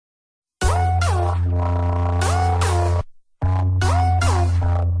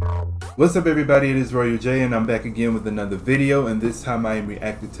What's up everybody, it is Royal J and I'm back again with another video, and this time I am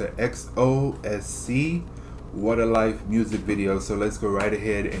reacting to EXO-SC What a Life music video. So let's go right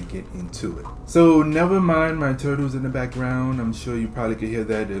ahead and get into it. So never mind my turtles in the background. I'm sure you probably could hear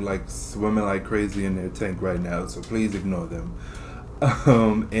that. They're like swimming like crazy in their tank right now, so please ignore them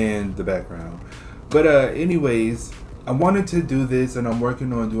in the background. But anyways, I wanted to do this and I'm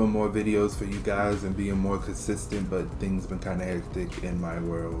working on doing more videos for you guys and being more consistent, but things been kind of hectic in my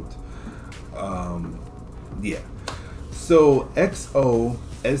world. Yeah. So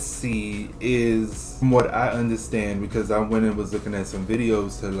EXO-SC is, from what I understand, because I went and was looking at some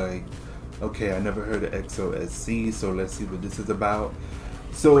videos to like, okay, I never heard of EXO-SC, so let's see what this is about.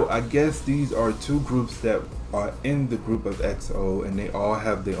 So I guess these are two groups that are in the group of EXO, and they all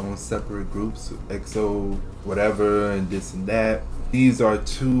have their own separate groups, EXO whatever and this and that. These are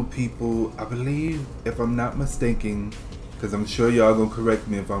two people, I believe, if I'm not mistaken, because I'm sure y'all gonna correct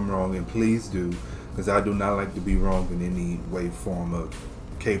me if I'm wrong, and please do, because I do not like to be wrong in any way, form of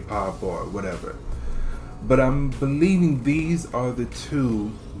K-pop or whatever. But I'm believing these are the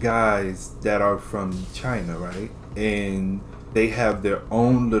two guys that are from China, right? And they have their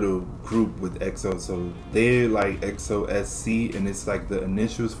own little group with EXO, so they're like EXO-SC, and it's like the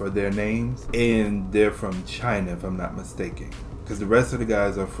initials for their names, and they're from China if I'm not mistaken, because the rest of the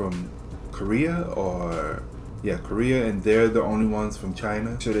guys are from Korea, or yeah, Korea, and they're the only ones from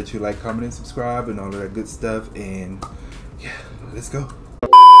China. Make sure that you like, comment, and subscribe and all of that good stuff, and yeah, let's go.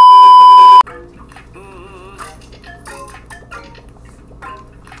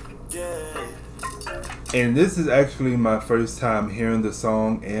 And this is actually my first time hearing the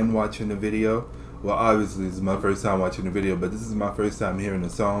song and watching the video. Well, obviously this is my first time watching the video, but this is my first time hearing the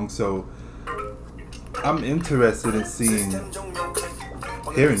song, so I'm interested in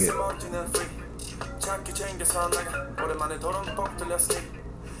hearing it.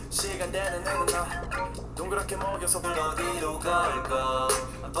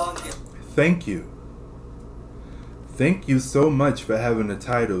 Thank you. Thank you so much for having the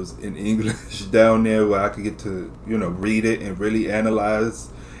titles in English down there where I could get to, you know, read it and really analyze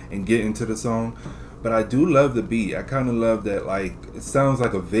and get into the song. But I do love the beat. I kind of love that, like, it sounds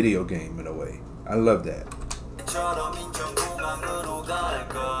like a video game in a way. I love that.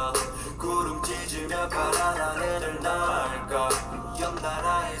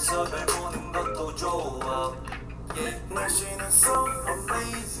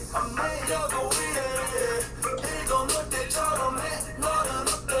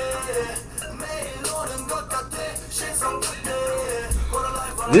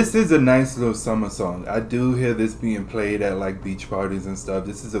 This is a nice little summer song. I do hear this being played at like beach parties and stuff.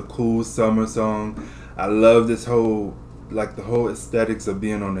 This is a cool summer song. I love this whole, like the whole aesthetics of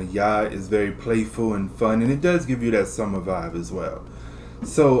being on a yacht is very playful and fun, and it does give you that summer vibe as well.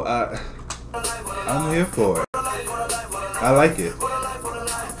 So I'm here for it. I like it.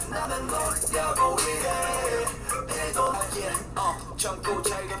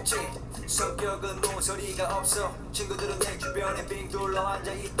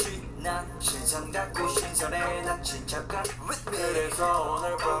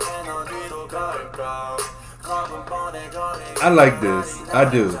 I like this. I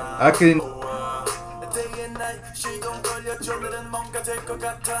do. I can.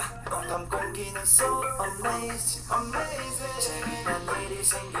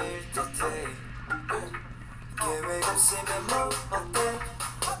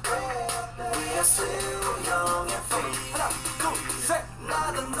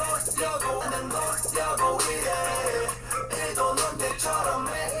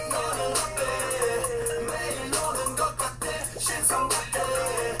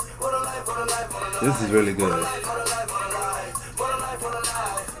 This is really good.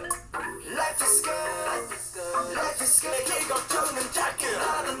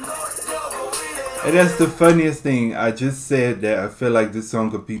 And that's the funniest thing. I just said that I feel like this song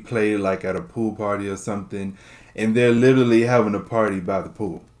could be played like at a pool party or something, and they're literally having a party by the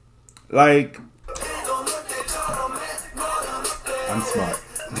pool. Like, I'm smart.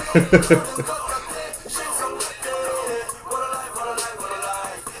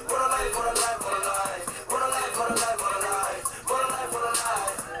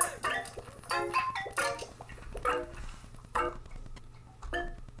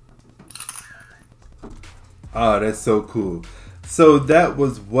 Oh, that's so cool. So that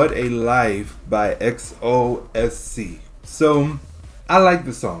was What a Life by EXO-SC. So I like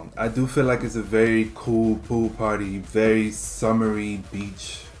the song. I do feel like it's a very cool pool party, very summery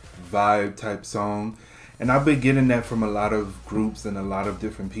beach vibe type song. And I've been getting that from a lot of groups and a lot of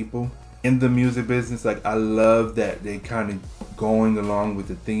different people. in the music business. Like, I love that they kind of going along with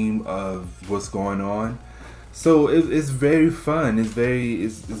the theme of what's going on. So it's very fun. It's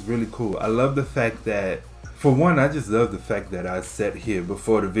really cool. I love the fact that, for one, I just love the fact that I sat here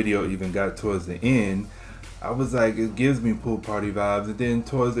before the video even got towards the end. I was like, it gives me pool party vibes, and then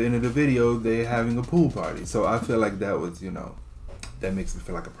towards the end of the video, they're having a pool party. So I feel like that was, you know, that makes me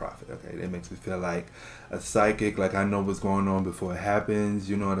feel like a prophet, okay? That makes me feel like a psychic, like I know what's going on before it happens,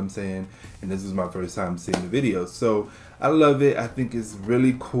 you know what I'm saying? And this is my first time seeing the video. So I love it. I think it's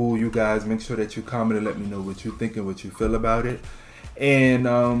really cool. You guys, make sure that you comment and let me know what you think and what you feel about it.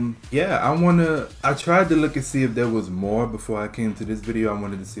 And yeah, I tried to look and see if there was more before I came to this video. I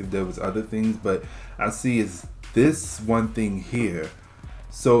wanted to see if there was other things, but I see it's this one thing here.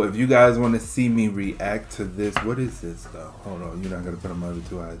 So if you guys want to see me react to this, what is this though? Hold on, you're not gonna put on my other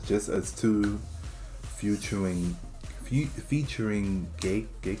two eyes. Just us two featuring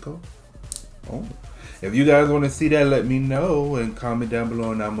Geico. Oh, if you guys want to see that, let me know and comment down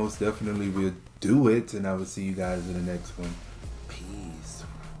below, and I most definitely will do it. And I will see you guys in the next one. Peace.